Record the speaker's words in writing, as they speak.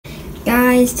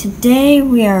guys, today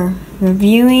we are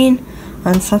reviewing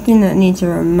on something that needs a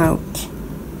remote.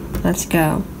 Let's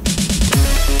go.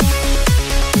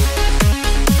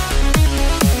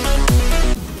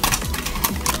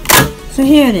 So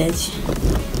here it is.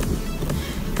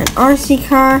 An RC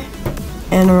car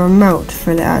and a remote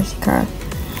for the RC car.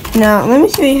 Now let me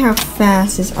show you how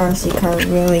fast this RC car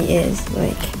really is.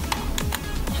 Like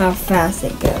how fast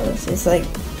it goes. It's like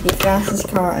the fastest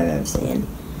car I've ever seen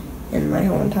in my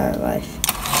whole entire life.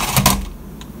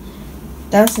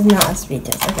 That was not a speed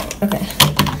test. Okay.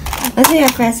 Let's see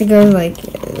how fast it goes, like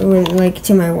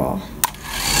to my wall.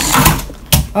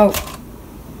 Oh,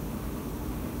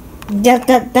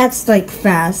 that's like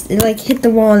fast. It like hit the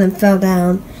wall and then fell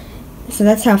down. So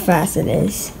that's how fast it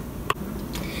is.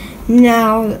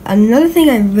 Now, another thing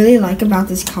I really like about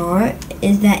this car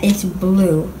is that it's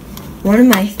blue. One of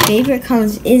my favorite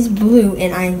colors is blue,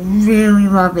 and I really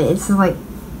love it. It's like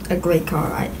a great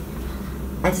car.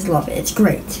 I just love it. It's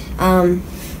great.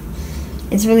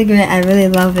 It's really great. I really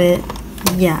love it.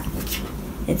 Yeah,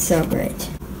 it's so great.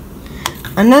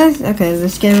 Okay,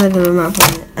 let's get rid of the remote for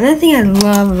a minute. Another thing I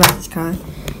love about this car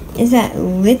is that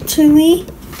literally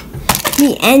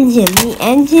the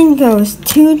engine goes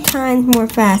 2 times more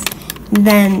fast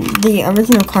than the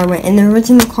original car went, and the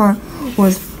original car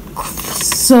was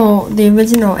the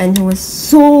original engine was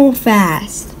so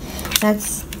fast.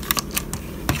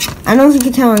 I don't know if you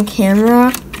can tell on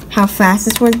camera how fast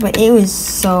this was, but it was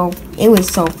so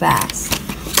fast.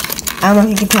 I don't know if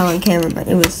you can tell on camera, but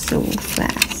it was so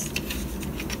fast.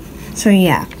 So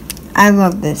yeah, I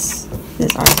love this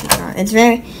RC car. It's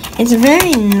a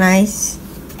very nice,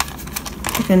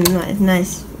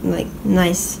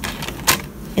 nice.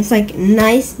 It's like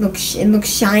nice. It looks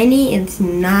shiny. It's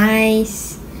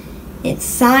nice. It's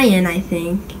cyan, I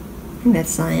think. I think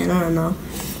that's cyan. I don't know.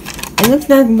 It looks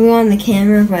dark blue on the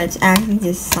camera, but it's actually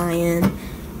just cyan.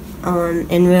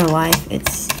 In real life,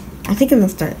 I think it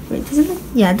looks dark. Wait, does it look?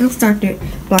 Yeah, it looks dark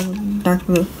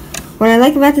blue. What I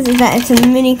like about this is that it's a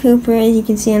Mini Cooper, as you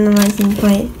can see on the license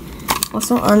plate.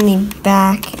 Also on the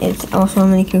back, it's also a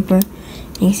Mini Cooper.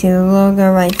 You can see the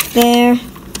logo right there.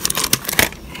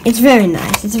 It's very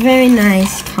nice. It's a very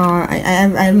nice car.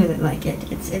 I really like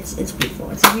it. It's beautiful.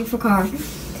 It's a beautiful car.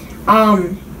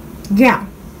 Yeah.